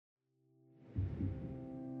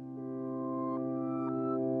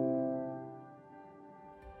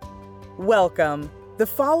Welcome. The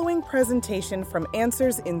following presentation from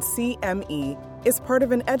Answers in CME is part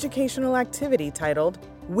of an educational activity titled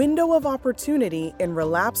Window of Opportunity in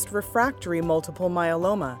Relapsed Refractory Multiple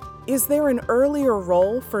Myeloma. Is there an earlier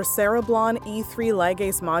role for Cereblon E3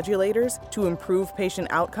 ligase modulators to improve patient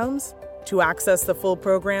outcomes? To access the full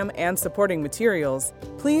program and supporting materials,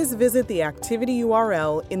 please visit the activity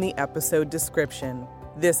URL in the episode description.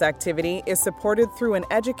 This activity is supported through an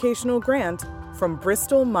educational grant from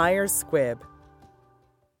Bristol Myers Squibb.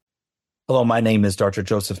 Hello, my name is Dr.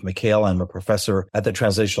 Joseph Mikhael. I'm a professor at the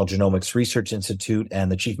Translational Genomics Research Institute and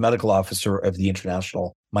the Chief Medical Officer of the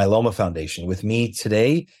International Myeloma Foundation. With me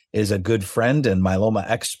today is a good friend and myeloma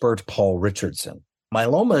expert, Paul Richardson.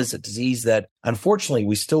 Myeloma is a disease that, unfortunately,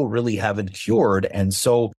 we still really haven't cured, and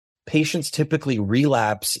so patients typically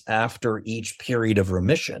relapse after each period of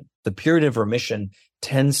remission. The period of remission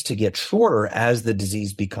tends to get shorter as the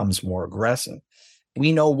disease becomes more aggressive.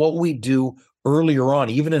 We know what we do earlier on,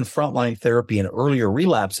 even in frontline therapy and earlier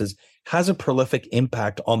relapses, has a prolific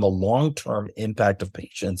impact on the long-term impact of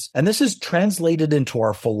patients. And this is translated into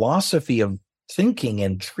our philosophy of thinking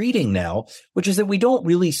and treating now, which is that we don't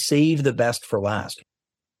really save the best for last.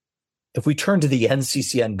 If we turn to the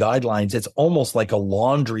NCCN guidelines, it's almost like a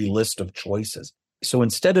laundry list of choices. So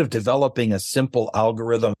instead of developing a simple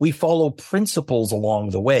algorithm, we follow principles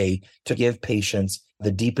along the way to give patients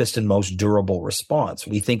the deepest and most durable response.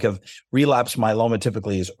 We think of relapse myeloma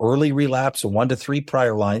typically as early relapse, 1 to 3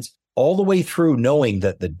 prior lines, all the way through knowing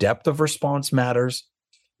that the depth of response matters,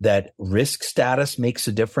 that risk status makes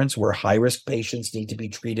a difference where high-risk patients need to be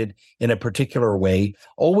treated in a particular way,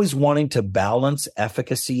 always wanting to balance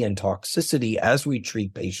efficacy and toxicity as we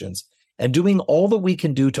treat patients, and doing all that we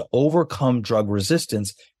can do to overcome drug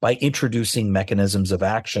resistance by introducing mechanisms of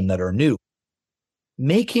action that are new.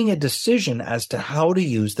 Making a decision as to how to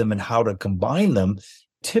use them and how to combine them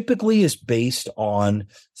typically is based on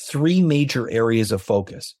 3 major areas of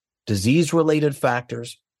focus: disease-related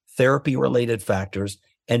factors, therapy-related factors,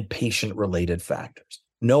 and patient-related factors.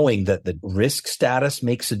 Knowing that the risk status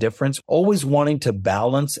makes a difference, always wanting to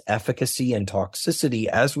balance efficacy and toxicity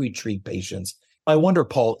as we treat patients. I wonder,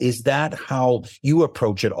 Paul, is that how you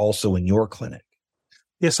approach it also in your clinic?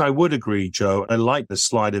 Yes, I would agree, Joe. I like this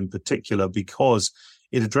slide in particular because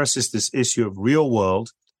it addresses this issue of real-world,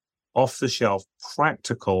 off-the-shelf,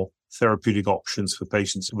 practical therapeutic options for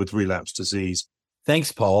patients with relapsed disease.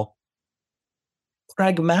 Thanks, Paul.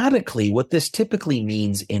 Pragmatically, what this typically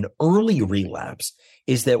means in early relapse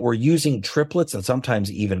is that we're using triplets and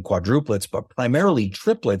sometimes even quadruplets, but primarily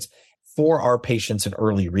triplets for our patients in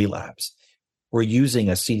early relapse. We're using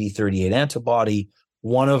a CD38 antibody,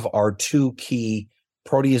 one of our 2 key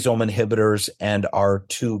proteasome inhibitors, and our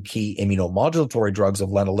 2 key immunomodulatory drugs of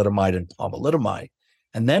lenalidomide and pomalidomide.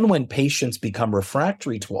 And then when patients become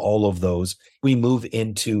refractory to all of those, we move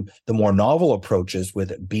into the more novel approaches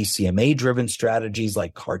with BCMA-driven strategies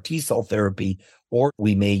like CAR T-cell therapy, or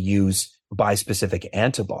we may use bispecific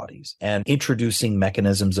antibodies and introducing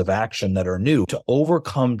mechanisms of action that are new to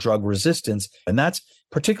overcome drug resistance. And that's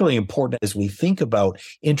particularly important as we think about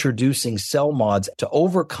introducing cell mods to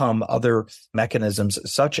overcome other mechanisms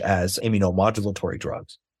such as immunomodulatory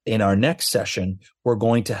drugs. In our next session, we're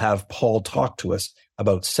going to have Paul talk to us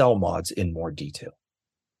about cell mods in more detail.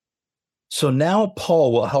 So now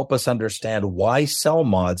Paul will help us understand why cell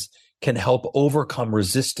mods can help overcome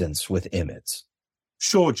resistance with IMiDs.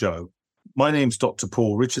 Sure, Joe. My name's Dr.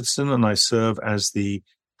 Paul Richardson, and I serve as the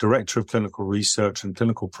Director of Clinical Research and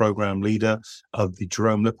Clinical Program Leader of the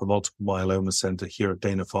Jerome Lipper Multiple Myeloma Center here at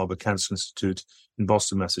Dana-Farber Cancer Institute in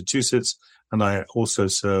Boston, Massachusetts, and I also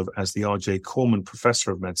serve as the R.J. Corman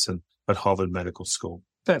Professor of Medicine at Harvard Medical School.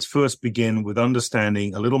 Let's first begin with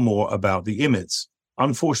understanding a little more about the IMiDs.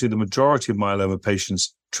 Unfortunately, the majority of myeloma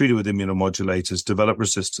patients treated with immunomodulators develop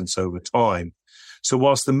resistance over time. So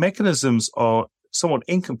whilst the mechanisms are somewhat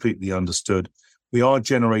incompletely understood, we are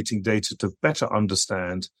generating data to better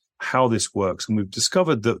understand how this works. And we've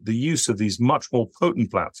discovered that the use of these much more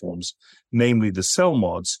potent platforms, namely the cell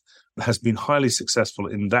mods, has been highly successful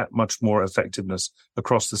in that much more effectiveness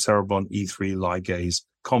across the Cereblon E3 ligase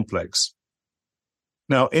complex.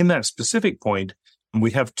 Now, in that specific point,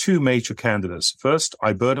 we have 2 major candidates. First,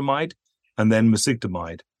 iberdomide, and then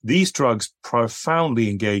mezigdomide. These drugs profoundly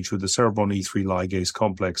engage with the Cereblon E3 ligase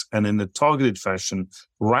complex and in a targeted fashion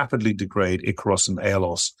rapidly degrade Ikaros and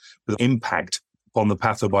Aiolos with impact on the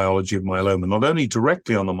pathobiology of myeloma, not only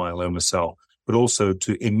directly on the myeloma cell, but also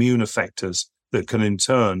to immune effectors that can in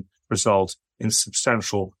turn result in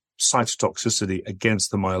substantial cytotoxicity against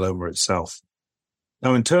the myeloma itself.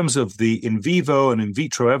 Now, in terms of the in vivo and in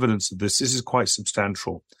vitro evidence of this is quite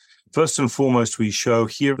substantial. First and foremost, we show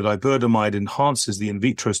here that iberdomide enhances the in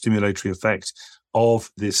vitro stimulatory effect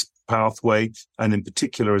of this pathway, and in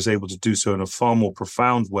particular is able to do so in a far more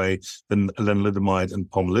profound way than lenalidomide and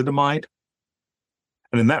pomalidomide.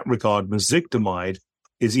 And in that regard, mezigdomide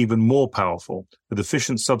is even more powerful, with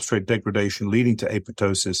efficient substrate degradation leading to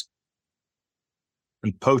apoptosis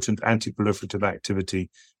and potent antiproliferative activity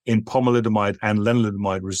in pomalidomide and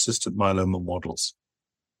lenalidomide-resistant myeloma models.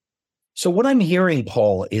 So what I'm hearing,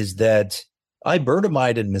 Paul, is that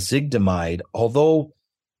iberdomide and mezigdomide, although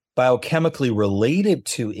biochemically related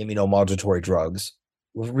to immunomodulatory drugs,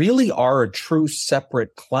 really are a true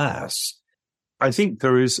separate class. I think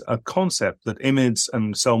there is a concept that IMiDs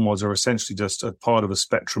and CELMoDs are essentially just a part of a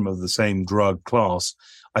spectrum of the same drug class.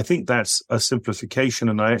 I think that's a simplification,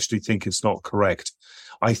 and I actually think it's not correct.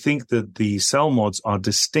 I think that the CELMoDs are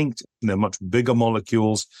distinct. They're much bigger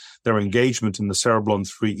molecules. Their engagement in the Cereblon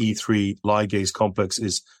 3E3 ligase complex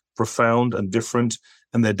is profound and different,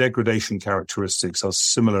 and their degradation characteristics are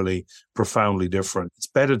similarly profoundly different. It's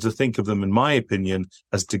better to think of them, in my opinion,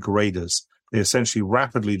 as degraders. They essentially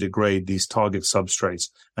rapidly degrade these target substrates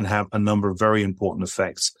and have a number of very important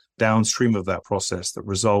effects downstream of that process that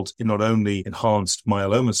result in not only enhanced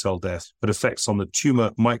myeloma cell death, but effects on the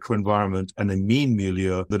tumor microenvironment and immune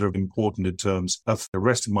milieu that are important in terms of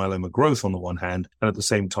arrested myeloma growth on the one hand, and at the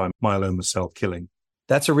same time, myeloma cell killing.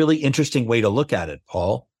 That's a really interesting way to look at it,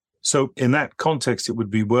 Paul. So in that context, it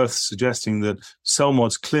would be worth suggesting that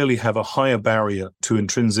CELMoDs clearly have a higher barrier to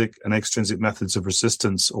intrinsic and extrinsic methods of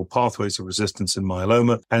resistance or pathways of resistance in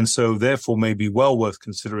myeloma, and so therefore may be well worth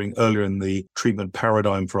considering earlier in the treatment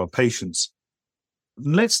paradigm for our patients.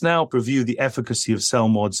 Let's now review the efficacy of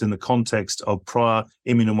CELMoDs in the context of prior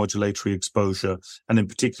immunomodulatory exposure, and in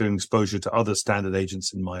particular exposure to other standard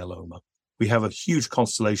agents in myeloma. We have a huge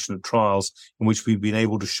constellation of trials in which we've been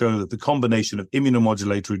able to show that the combination of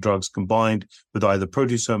immunomodulatory drugs combined with either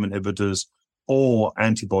proteasome inhibitors or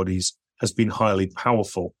antibodies has been highly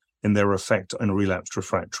powerful in their effect on relapsed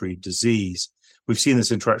refractory disease. We've seen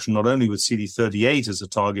this interaction not only with CD38 as a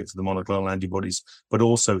target for the monoclonal antibodies, but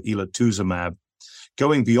also elotuzumab.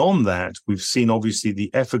 Going beyond that, we've seen obviously the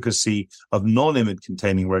efficacy of non-IMiD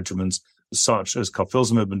containing regimens such as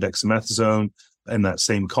carfilzomib and dexamethasone in that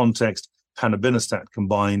same context, panobinostat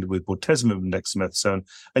combined with bortezomib and dexamethasone,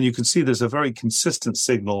 and you can see there's a very consistent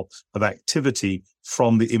signal of activity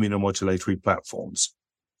from the immunomodulatory platforms.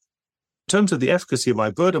 In terms of the efficacy of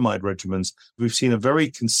iberdomide regimens, we've seen a very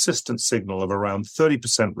consistent signal of around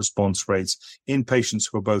 30% response rates in patients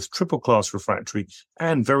who are both triple-class refractory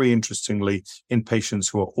and, very interestingly, in patients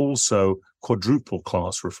who are also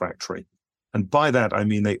quadruple-class refractory. And by that, I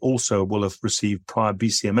mean they also will have received prior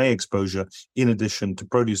BCMA exposure in addition to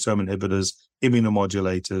proteasome inhibitors,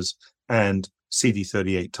 immunomodulators, and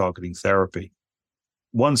CD38 targeting therapy.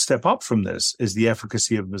 One step up from this is the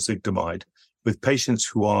efficacy of mezigdomide, with patients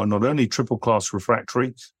who are not only triple-class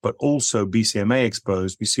refractory, but also BCMA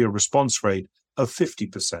exposed. We see a response rate of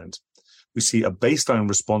 50%. We see a baseline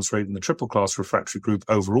response rate in the triple-class refractory group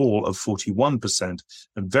overall of 41%.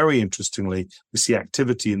 And very interestingly, we see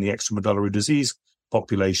activity in the extramedullary disease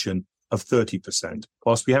population of 30%.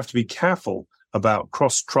 Whilst we have to be careful about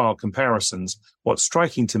cross-trial comparisons, what's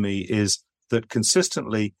striking to me is that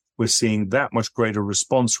consistently we're seeing that much greater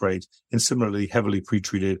response rate in similarly heavily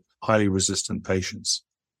pretreated, highly resistant patients.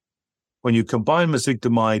 When you combine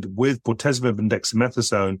mezigdomide with bortezomib and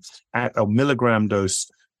dexamethasone at a milligram dose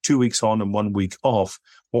 2 weeks on and 1 week off,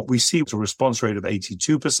 what we see is a response rate of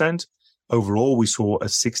 82%. Overall, we saw a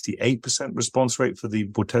 68% response rate for the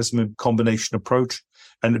bortezomib combination approach.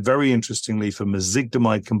 And very interestingly, for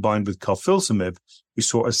mezigdomide combined with carfilzomib, we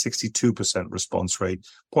saw a 62% response rate,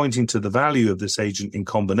 pointing to the value of this agent in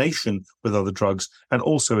combination with other drugs and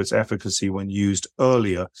also its efficacy when used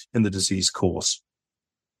earlier in the disease course.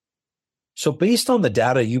 So based on the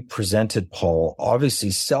data you presented, Paul, obviously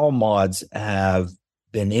CELMoDs have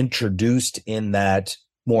been introduced in that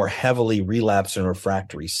more heavily relapsed and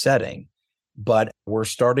refractory setting, but we're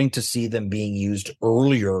starting to see them being used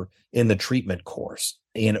earlier in the treatment course,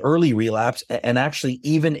 in early relapse, and actually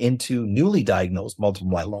even into newly diagnosed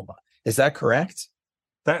multiple myeloma. Is that correct?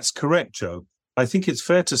 That's correct, Joe. I think it's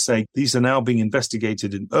fair to say these are now being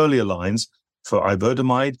investigated in earlier lines for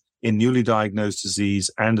iberdomide in newly diagnosed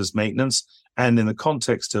disease and as maintenance, and in the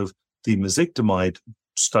context of the mezigdomide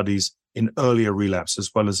studies in earlier relapse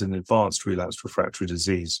as well as in advanced relapsed refractory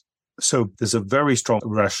disease. So there's a very strong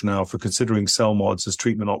rationale for considering CELMoDs as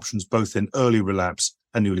treatment options both in early relapse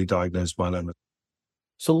and newly diagnosed myeloma.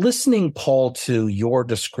 So listening, Paul, to your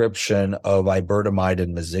description of iberdomide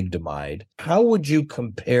and mezigdomide, how would you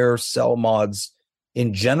compare CELMoDs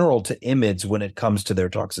in general to IMiDs when it comes to their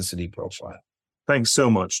toxicity profile? Thanks so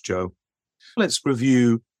much, Joe. Let's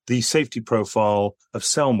review the safety profile of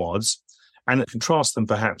CELMoDs and contrast them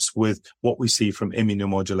perhaps with what we see from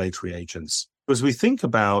immunomodulatory agents. As we think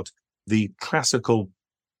about the classical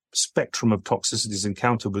spectrum of toxicities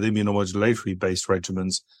encountered with immunomodulatory-based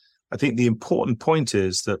regimens, I think the important point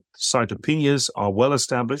is that cytopenias are well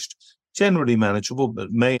established, generally manageable,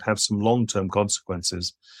 but may have some long-term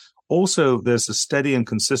consequences. Also, there's a steady and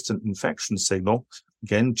consistent infection signal,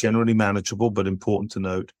 again, generally manageable, but important to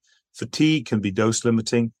note. Fatigue can be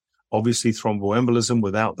dose-limiting. Obviously, thromboembolism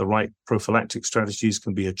without the right prophylactic strategies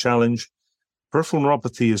can be a challenge. Peripheral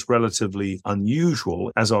neuropathy is relatively unusual,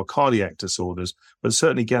 as are cardiac disorders, but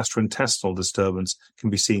certainly gastrointestinal disturbance can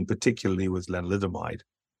be seen, particularly with lenalidomide.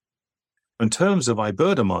 In terms of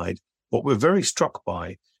iberdomide, what we're very struck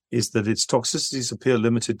by is that its toxicities appear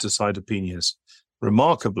limited to cytopenias.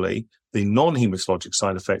 Remarkably, the non-hematologic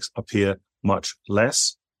side effects appear much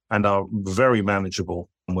less and are very manageable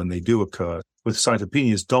when they do occur. With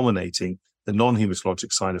cytopenias dominating, the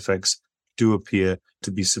non-hematologic side effects do appear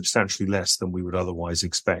to be substantially less than we would otherwise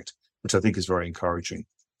expect, which I think is very encouraging.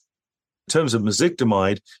 In terms of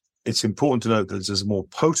mezigdomide, it's important to note that as a more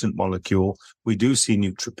potent molecule, we do see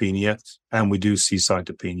neutropenia and we do see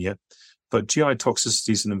cytopenia, but GI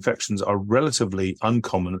toxicities and infections are relatively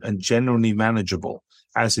uncommon and generally manageable,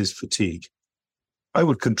 as is fatigue. I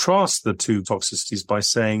would contrast the two toxicities by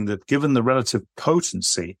saying that given the relative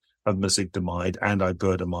potency of mezigdomide and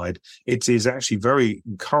iberdomide, it is actually very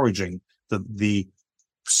encouraging that the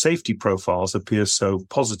safety profiles appear so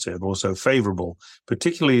positive or so favorable,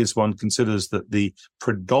 particularly as one considers that the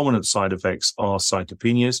predominant side effects are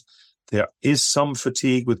cytopenias. There is some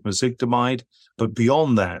fatigue with mezigdomide, but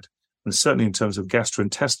beyond that, and certainly in terms of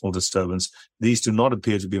gastrointestinal disturbance, these do not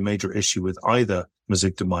appear to be a major issue with either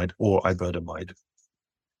mezigdomide or iberdomide.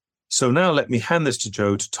 So now let me hand this to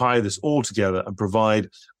Joe to tie this all together and provide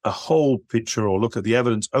a whole picture or look at the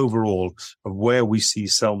evidence overall of where we see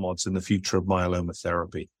CELMoDs in the future of myeloma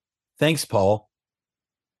therapy. Thanks, Paul.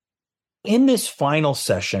 In this final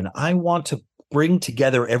session, I want to bring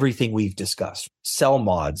together everything we've discussed.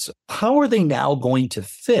 CELMoDs, how are they now going to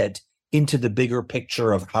fit into the bigger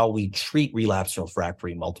picture of how we treat relapsed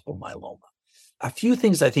refractory multiple myeloma? A few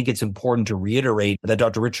things I think it's important to reiterate that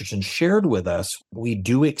Dr. Richardson shared with us. We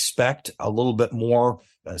do expect a little bit more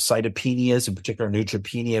cytopenias, in particular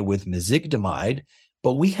neutropenia with mezigdomide,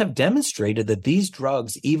 but we have demonstrated that these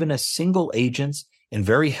drugs, even as single agents in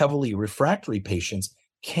very heavily refractory patients,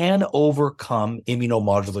 can overcome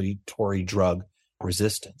immunomodulatory drug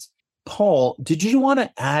resistance. Paul, did you want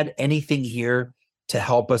to add anything here to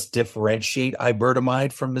help us differentiate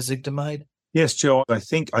iberdomide from mezigdomide? Yes, Joe, I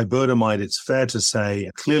think iberdomide, it's fair to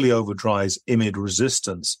say, clearly overdrives IMiD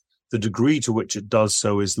resistance. The degree to which it does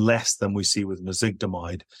so is less than we see with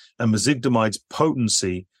mezigdomide, and mezigdomide's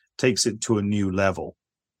potency takes it to a new level.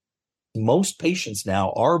 Most patients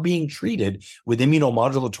now are being treated with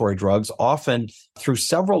immunomodulatory drugs, often through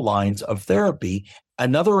several lines of therapy.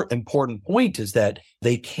 Another important point is that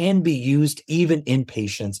they can be used even in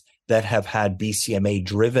patients that have had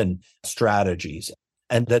BCMA-driven strategies,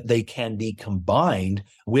 and that they can be combined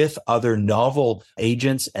with other novel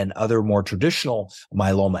agents and other more traditional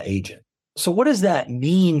myeloma agents. So what does that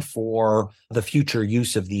mean for the future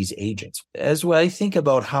use of these agents? As I think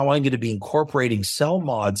about how I'm going to be incorporating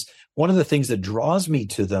CELMoDs, one of the things that draws me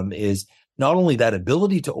to them is not only that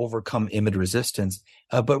ability to overcome IMiD resistance,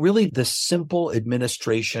 but really the simple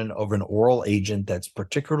administration of an oral agent that's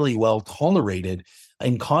particularly well tolerated,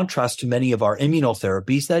 in contrast to many of our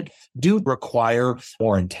immunotherapies that do require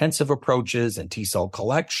more intensive approaches and T-cell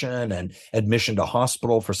collection and admission to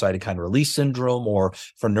hospital for cytokine release syndrome or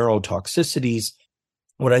for neurotoxicities.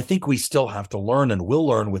 What I think we still have to learn and will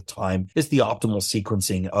learn with time is the optimal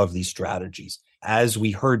sequencing of these strategies. As we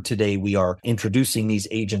heard today, we are introducing these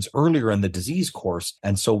agents earlier in the disease course,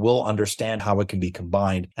 and so we'll understand how it can be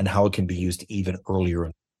combined and how it can be used even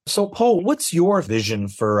earlier. So, Paul, what's your vision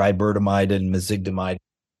for iberdomide and mezigdomide?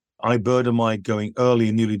 Iberdomide going early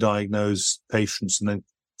in newly diagnosed patients and then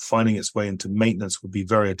finding its way into maintenance would be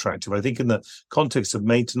very attractive. I think in the context of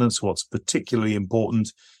maintenance, what's particularly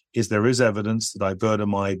important is there is evidence that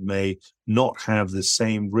iberdomide may not have the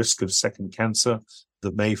same risk of second cancer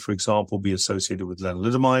that may, for example, be associated with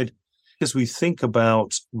lenalidomide. As we think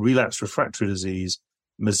about relapsed refractory disease,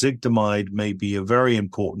 mezigdomide may be a very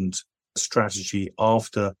important strategy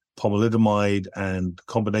after pomalidomide and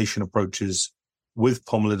combination approaches with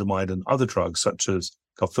pomalidomide and other drugs such as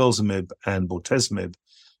carfilzomib and bortezomib.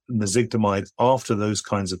 Mezigdomide, after those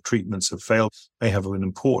kinds of treatments have failed, may have an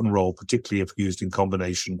important role, particularly if used in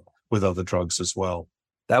combination with other drugs as well.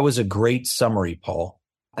 That was a great summary, Paul.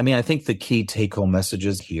 I mean, I think the key take-home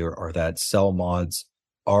messages here are that cell mods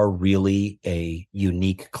are really a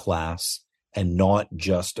unique class and not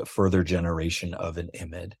just a further generation of an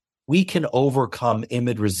IMiD. We can overcome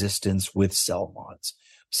IMiD resistance with cell mods.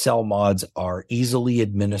 Cell mods are easily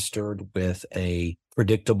administered with a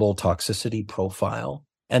predictable toxicity profile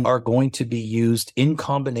and are going to be used in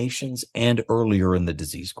combinations and earlier in the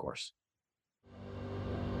disease course.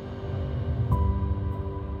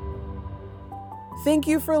 Thank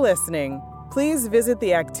you for listening. Please visit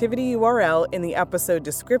the activity URL in the episode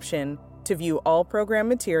description to view all program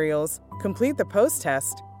materials, complete the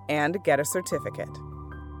post-test, and get a certificate.